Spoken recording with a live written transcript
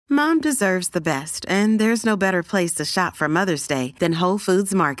Mom deserves the best, and there's no better place to shop for Mother's Day than Whole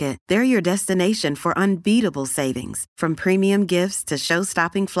Foods Market. They're your destination for unbeatable savings, from premium gifts to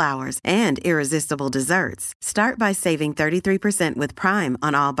show-stopping flowers and irresistible desserts. Start by saving 33% with Prime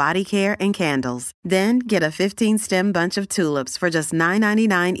on all body care and candles. Then get a 15-stem bunch of tulips for just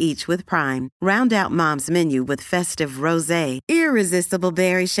 $9.99 each with Prime. Round out Mom's menu with festive rosé, irresistible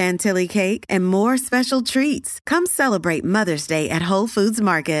berry chantilly cake, and more special treats. Come celebrate Mother's Day at Whole Foods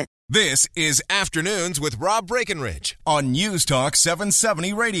Market. This is Afternoons with Rob Breckenridge on News Talk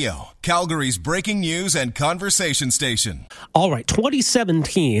 770 Radio, Calgary's breaking news and conversation station. All right,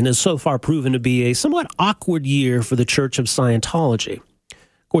 2017 has so far proven to be a somewhat awkward year for the Church of Scientology.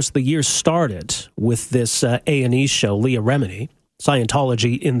 Of course, the year started with this A&E show, Leah Remini,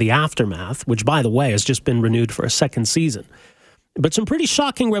 Scientology in the Aftermath, which, by the way, has just been renewed for a second season. But some pretty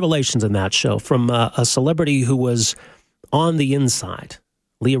shocking revelations in that show from a celebrity who was on the inside.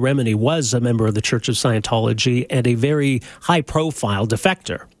 Leah Remini was a member of the Church of Scientology and a very high-profile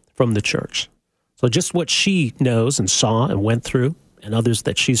defector from the church. So just what she knows and saw and went through, and others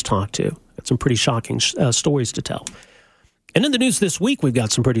that she's talked to, got some pretty shocking stories to tell. And in the news this week, we've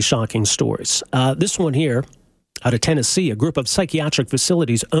got some pretty shocking stories. This one here, out of Tennessee, a group of psychiatric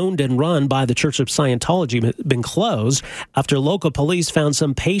facilities owned and run by the Church of Scientology have been closed after local police found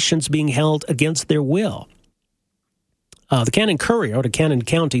some patients being held against their will. The Cannon Courier out of Cannon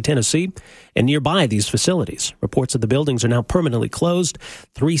County, Tennessee, and nearby these facilities. Reports that the buildings are now permanently closed.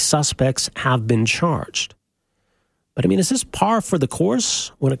 3 suspects have been charged. But, I mean, is this par for the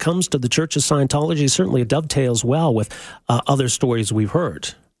course when it comes to the Church of Scientology? Certainly it dovetails well with other stories we've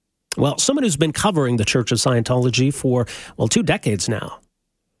heard. Well, someone who's been covering the Church of Scientology for, 2 decades now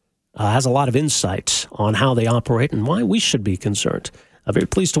has a lot of insight on how they operate and why we should be concerned. I'm very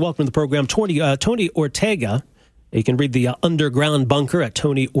pleased to welcome to the program Tony Ortega. You can read The Underground Bunker at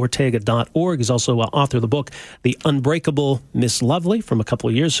TonyOrtega.org. He's also author of the book, The Unbreakable Miss Lovely, from a couple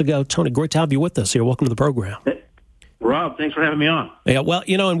of years ago. Tony, great to have you with us here. Welcome to the program. Rob, thanks for having me on. Yeah, well,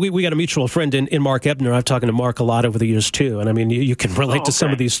 and we got a mutual friend in Mark Ebner. I've talked to Mark a lot over the years, too. And, I mean, you can relate to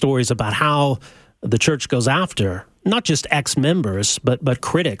some of these stories about how the church goes after not just ex-members, but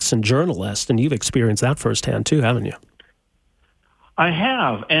critics and journalists. And you've experienced that firsthand, too, haven't you? I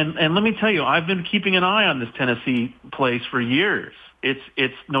have, and let me tell you, I've been keeping an eye on this Tennessee place for years.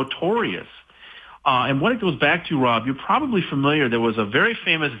 It's notorious. And what it goes back to, Rob, you're probably familiar. There was a very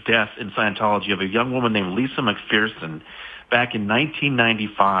famous death in Scientology of a young woman named Lisa McPherson back in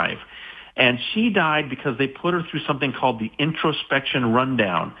 1995. And she died because they put her through something called the introspection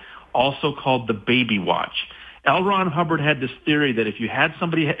rundown, also called the baby watch. L. Ron Hubbard had this theory that if you had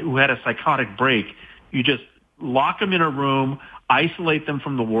somebody who had a psychotic break, you just lock them in a room, isolate them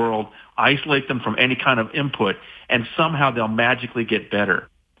from the world, isolate them from any kind of input, and somehow they'll magically get better.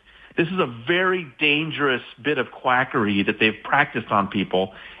 This is a very dangerous bit of quackery that they've practiced on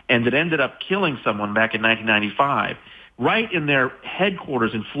people and that ended up killing someone back in 1995, right in their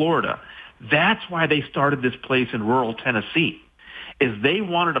headquarters in Florida. That's why they started this place in rural Tennessee, is they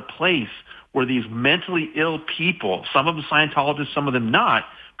wanted a place where these mentally ill people, some of them Scientologists, some of them not,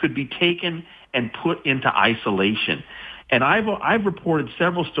 could be taken and put into isolation. And I've reported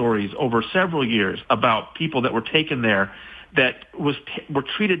several stories over several years about people that were taken there that were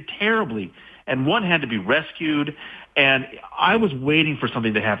treated terribly, and one had to be rescued. And I was waiting for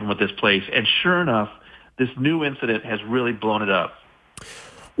something to happen with this place, and sure enough, this new incident has really blown it up.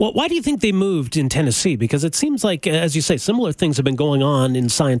 Well, why do you think they moved in Tennessee? Because it seems like, as you say, similar things have been going on in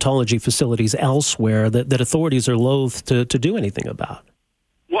Scientology facilities elsewhere that authorities are loath to do anything about.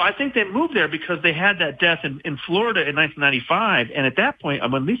 Well, I think they moved there because they had that death in Florida in 1995. And at that point,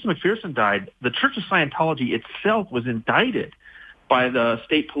 when Lisa McPherson died, the Church of Scientology itself was indicted by the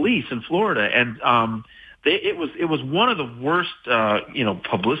state police in Florida. And it was one of the worst,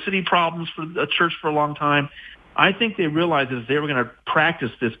 publicity problems for the church for a long time. I think they realized that if they were going to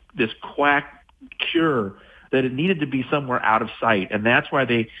practice this quack cure, that it needed to be somewhere out of sight. And that's why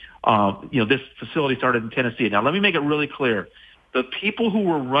they, this facility started in Tennessee. Now, let me make it really clear. The people who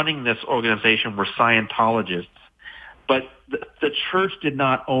were running this organization were Scientologists, but the church did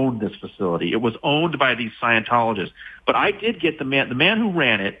not own this facility. It was owned by these Scientologists. But I did get the man who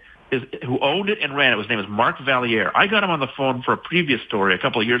ran it, who owned it and ran it. His name is Mark Valliere. I got him on the phone for a previous story a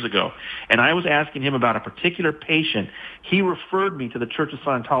couple of years ago, and I was asking him about a particular patient. He referred me to the Church of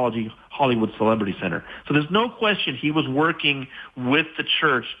Scientology Hollywood Celebrity Center. So there's no question he was working with the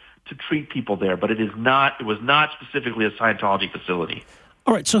church to treat people there, but it was not specifically a Scientology facility.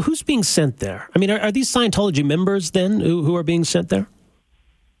 All right, so who's being sent there? I mean, are these Scientology members then who are being sent there?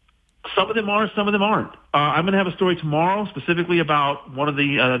 Some of them are, some of them aren't. I'm going to have a story tomorrow specifically about one of the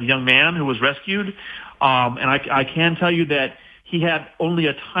young man who was rescued. And I can tell you that he had only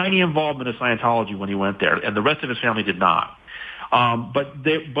a tiny involvement in Scientology when he went there, and the rest of his family did not. But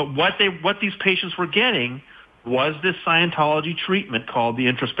what these patients were getting was this Scientology treatment called the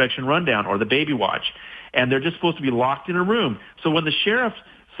introspection rundown or the baby watch. And they're just supposed to be locked in a room. So when the sheriff,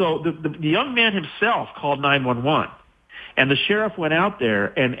 the young man himself called 911. And the sheriff went out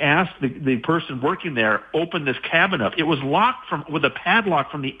there and asked the person working there, open this cabin up. It was locked with a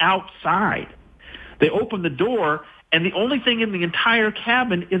padlock from the outside. They opened the door, and the only thing in the entire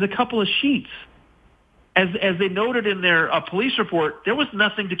cabin is a couple of sheets. As they noted in their police report, there was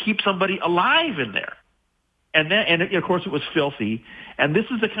nothing to keep somebody alive in there. And of course, it was filthy. And this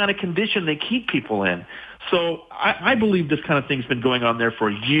is the kind of condition they keep people in. So I believe this kind of thing's been going on there for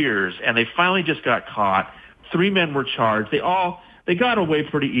years, and they finally just got caught. 3 men were charged. They got away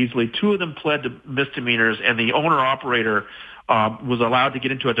pretty easily. 2 of them pled to misdemeanors, and the owner-operator was allowed to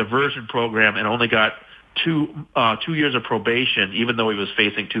get into a diversion program and only got 2 years of probation, even though he was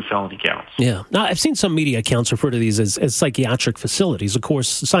facing 2 felony counts. Yeah. Now, I've seen some media accounts refer to these as psychiatric facilities. Of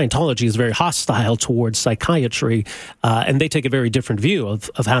course, Scientology is very hostile towards psychiatry, and they take a very different view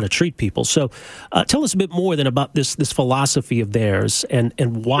of how to treat people. So tell us a bit more then about this philosophy of theirs and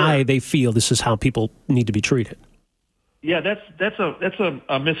why Sure. they feel this is how people need to be treated. Yeah, that's a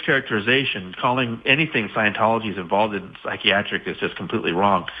mischaracterization. Calling anything Scientology is involved in psychiatric is just completely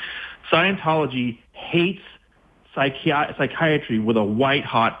wrong. Scientology hates psychiatry with a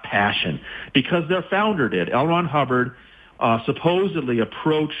white-hot passion because their founder did. L. Ron Hubbard supposedly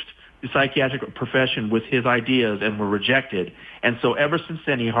approached the psychiatric profession with his ideas and were rejected. And so ever since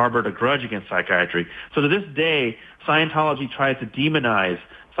then, he harbored a grudge against psychiatry. So to this day, Scientology tries to demonize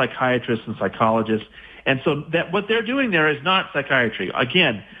psychiatrists and psychologists. And so that what they're doing there is not psychiatry.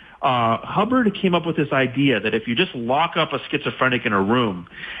 Again, Hubbard came up with this idea that if you just lock up a schizophrenic in a room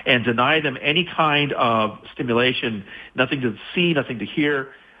and deny them any kind of stimulation, nothing to see, nothing to hear,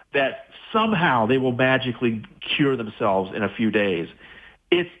 that somehow they will magically cure themselves in a few days.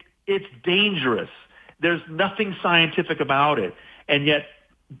 It's dangerous. There's nothing scientific about it. And yet,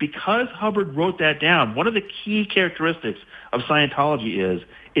 because Hubbard wrote that down, one of the key characteristics of Scientology is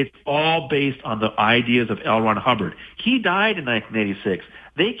it's all based on the ideas of L. Ron Hubbard. He died in 1986.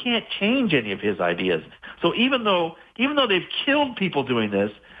 They can't change any of his ideas. So even though they've killed people doing this,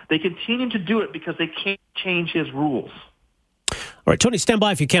 they continue to do it because they can't change his rules. All right, Tony, stand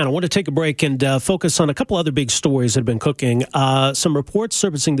by if you can. I want to take a break and focus on a couple other big stories that have been cooking. Some reports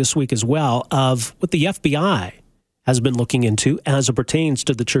surfacing this week as well of what the FBI has been looking into as it pertains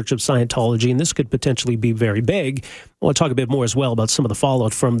to the Church of Scientology, and this could potentially be very big. I want to talk a bit more as well about some of the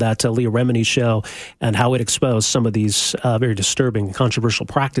fallout from that Leah Remini show and how it exposed some of these very disturbing and controversial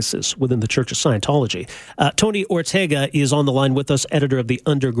practices within the Church of Scientology. Tony Ortega is on the line with us, editor of The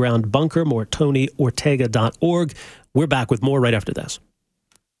Underground Bunker, more at TonyOrtega.org. We're back with more right after this.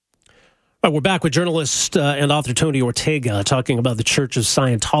 All right, we're back with journalist and author Tony Ortega talking about the Church of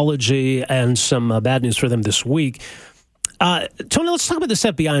Scientology and some bad news for them this week. Tony, let's talk about this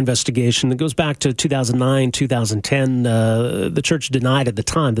FBI investigation that goes back to 2009, 2010. The church denied at the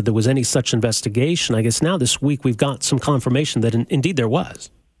time that there was any such investigation. I guess now this week we've got some confirmation that indeed there was.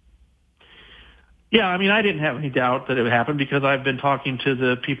 Yeah, I mean, I didn't have any doubt that it would happen because I've been talking to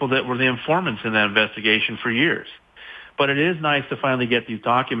the people that were the informants in that investigation for years. But it is nice to finally get these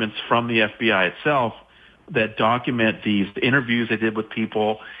documents from the FBI itself that document these interviews they did with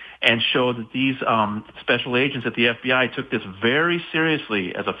people and show that these special agents at the FBI took this very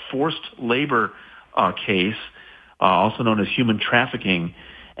seriously as a forced labor case, also known as human trafficking.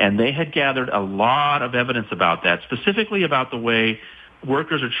 And they had gathered a lot of evidence about that, specifically about the way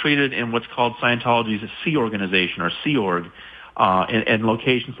workers are treated in what's called Scientology's Sea Organization, or Sea Org, and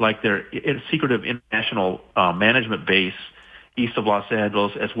locations like their secretive international management base east of Los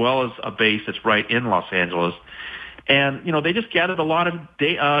Angeles, as well as a base that's right in Los Angeles. And, they just gathered a lot of,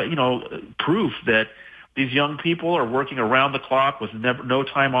 proof that these young people are working around the clock with no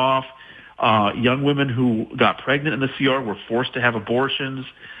time off. Young women who got pregnant in the Sea Org were forced to have abortions.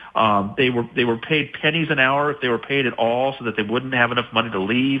 They were paid pennies an hour if they were paid at all, so that they wouldn't have enough money to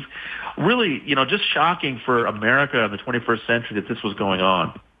leave. Really, just shocking for America in the 21st century that this was going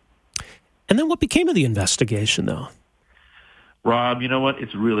on. And then what became of the investigation, though? Rob, you know what?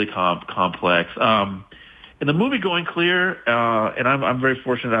 It's really complex. In the movie Going Clear, and I'm very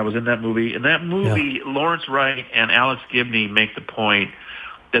fortunate I was in that movie. In that movie, yeah, Lawrence Wright and Alex Gibney make the point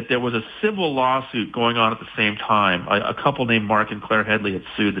that there was a civil lawsuit going on at the same time. A couple named Mark and Claire Headley had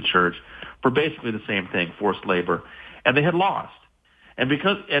sued the church for basically the same thing, forced labor, and they had lost. And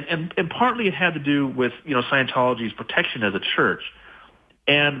because and partly it had to do with, Scientology's protection as a church.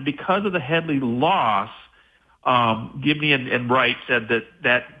 And because of the Headley loss, Gibney and Wright said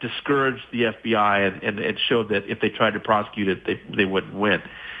that discouraged the FBI and it showed that if they tried to prosecute it, they wouldn't win.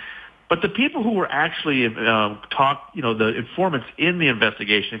 But the people who were actually the informants in the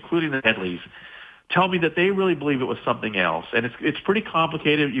investigation, including the Headleys, tell me that they really believe it was something else. And it's pretty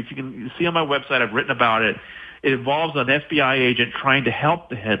complicated. If you can see on my website, I've written about it. It involves an FBI agent trying to help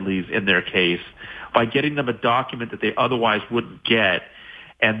the Headleys in their case by getting them a document that they otherwise wouldn't get.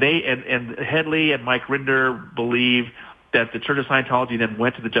 And Headley and Mike Rinder believe that the Church of Scientology then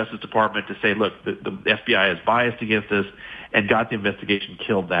went to the Justice Department to say, look, the FBI is biased against us, and got the investigation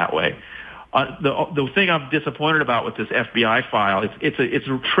killed that way. The thing I'm disappointed about with this FBI file, it's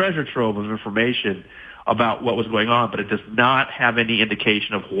a treasure trove of information about what was going on, but it does not have any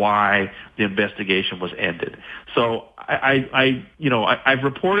indication of why the investigation was ended. So I've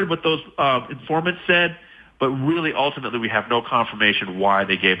reported what those informants said, but really ultimately we have no confirmation why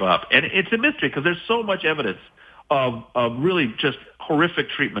they gave up. And it's a mystery because there's so much evidence of really just horrific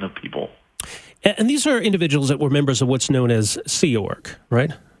treatment of people. And these are individuals that were members of what's known as Sea Org,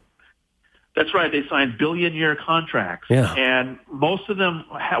 right? That's right. They signed billion-year contracts, and most of them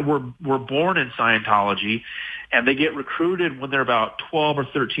were born in Scientology, and they get recruited when they're about 12 or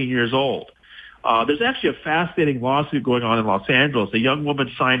 13 years old. There's actually a fascinating lawsuit going on in Los Angeles. A young woman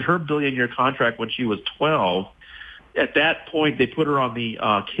signed her billion-year contract when she was 12. At that point, they put her on the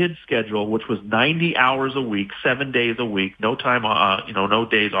kids schedule, which was 90 hours a week, 7 days a week, no time, no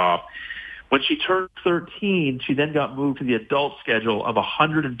days off. When she turned 13, she then got moved to the adult schedule of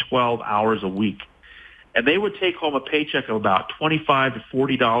 112 hours a week. And they would take home a paycheck of about $25 to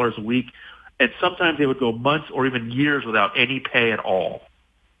 $40 a week, and sometimes they would go months or even years without any pay at all.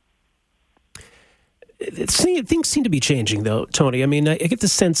 Things seem to be changing, though, Tony. I mean, I get the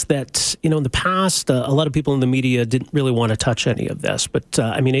sense that, in the past, a lot of people in the media didn't really want to touch any of this. But,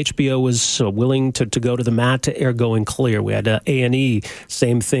 HBO was willing to go to the mat to air Going Clear. We had A&E,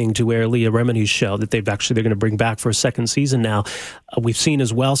 same thing, to air Leah Remini's show that they're going to bring back for a second season now. We've seen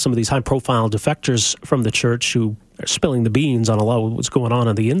as well some of these high-profile defectors from the church who are spilling the beans on a lot of what's going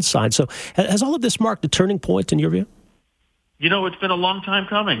on the inside. So has all of this marked a turning point in your view? It's been a long time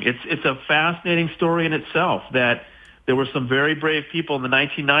coming. It's a fascinating story in itself that there were some very brave people in the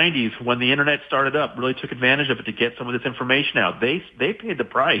 1990s when the internet started up, really took advantage of it to get some of this information out. They paid the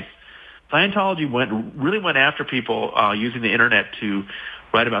price. Scientology really went after people using the internet to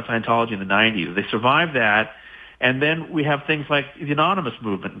write about Scientology in the 90s. They survived that. And then we have things like the Anonymous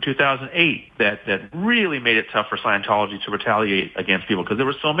movement in 2008 that really made it tough for Scientology to retaliate against people because there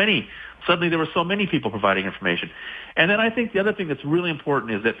were so many people providing information. And then I think the other thing that's really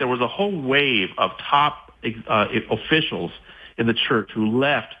important is that there was a whole wave of top officials in the church who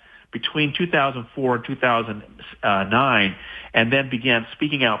left between 2004 and 2009 and then began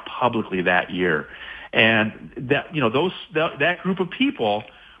speaking out publicly that year. And that group of people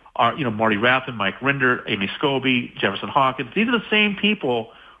are, Marty Rathbun, Mike Rinder, Amy Scobie, Jefferson Hawkins. These are the same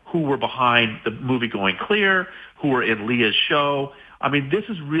people who were behind the movie Going Clear, who were in Leah's show. I mean, this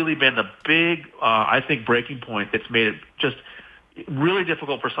has really been the big, I think, breaking point that's made it just really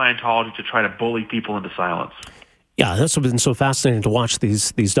difficult for Scientology to try to bully people into silence. Yeah, that's been so fascinating to watch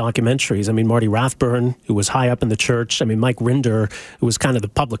these documentaries. I mean, Marty Rathbun, who was high up in the church. I mean, Mike Rinder, who was kind of the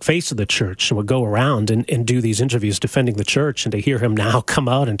public face of the church and would go around and do these interviews defending the church. And to hear him now come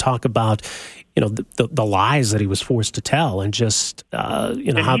out and talk about, the lies that he was forced to tell and just, how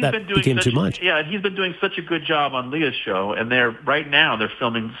that became too much. Yeah, and he's been doing such a good job on Leah's show. And they're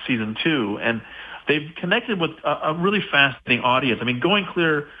filming season 2. And they've connected with a really fascinating audience. I mean, Going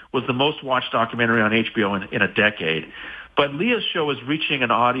Clear was the most watched documentary on HBO in a decade. But Leah's show is reaching an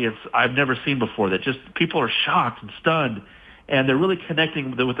audience I've never seen before, that just people are shocked and stunned, and they're really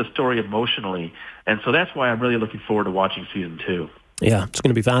connecting with the story emotionally. And so that's why I'm really looking forward to watching season 2. Yeah, it's going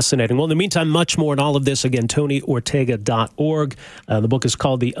to be fascinating. Well, in the meantime, much more on all of this. Again, TonyOrtega.org. The book is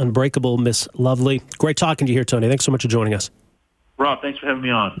called The Unbreakable Miss Lovely. Great talking to you here, Tony. Thanks so much for joining us. Rob, thanks for having me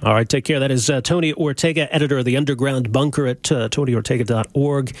on. All right, take care. That is Tony Ortega, editor of The Underground Bunker at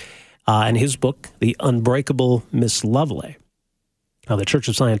TonyOrtega.org, and his book, The Unbreakable Miss Lovely, How the Church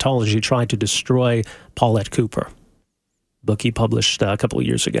of Scientology Tried to Destroy Paulette Cooper. Book he published a couple of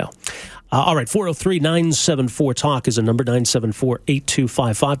years ago. All right, 403-974-TALK is a number,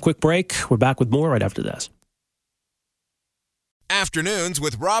 974-8255. Quick break. We're back with more right after this. Afternoons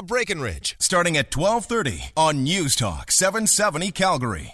with Rob Breckenridge, starting at 12:30 on News Talk 770 Calgary.